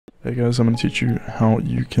Hey guys, I'm going to teach you how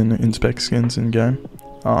you can inspect skins in game,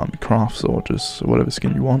 crafts or just whatever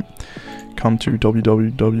skin you want. Come to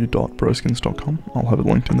www.broskins.com, I'll have it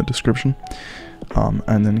linked in the description,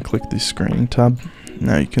 and then click the screening tab.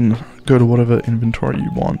 Now you can go to whatever inventory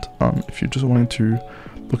you want. If you're just wanting to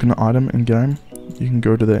look at an item in game, you can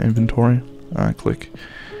go to their inventory, click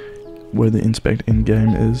where the inspect in game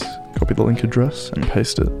is, copy the link address and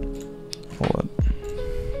paste it. I'll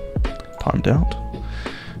timed out.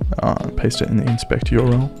 Paste it in the inspect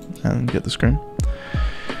URL and get the screen.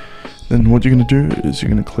 Then what you're going to do is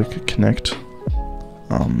you're going to click connect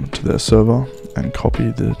to their server and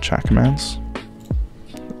copy the chat commands,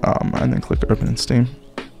 and then click open in Steam.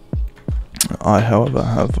 I however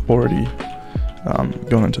have already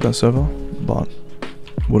gone into their server, but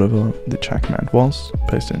whatever the chat command was,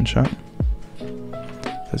 paste it in chat.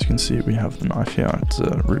 As you can see, we have the knife here. It's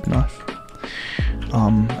a ruby knife,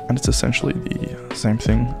 and it's essentially the same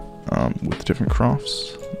thing with different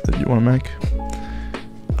crafts that you want to make.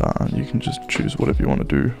 You can just choose whatever you want to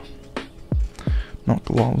do. Not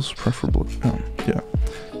gloves, preferably. Yeah.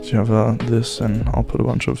 So you have this, and I'll put a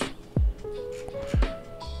bunch of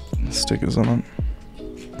stickers on it.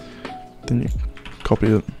 Then you copy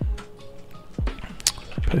it,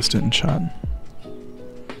 paste it in chat.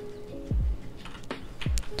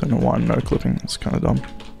 Don't know why I'm no clipping, it's kind of dumb.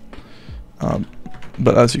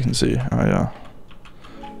 But as you can see, I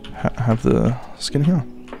have the skin here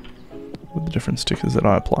with the different stickers that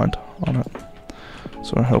I applied on it.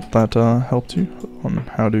 So I hope that helped you on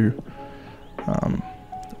how to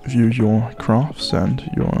view your crafts and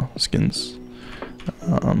your skins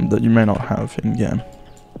that you may not have in game.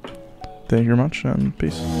 Thank you very much, and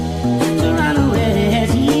peace.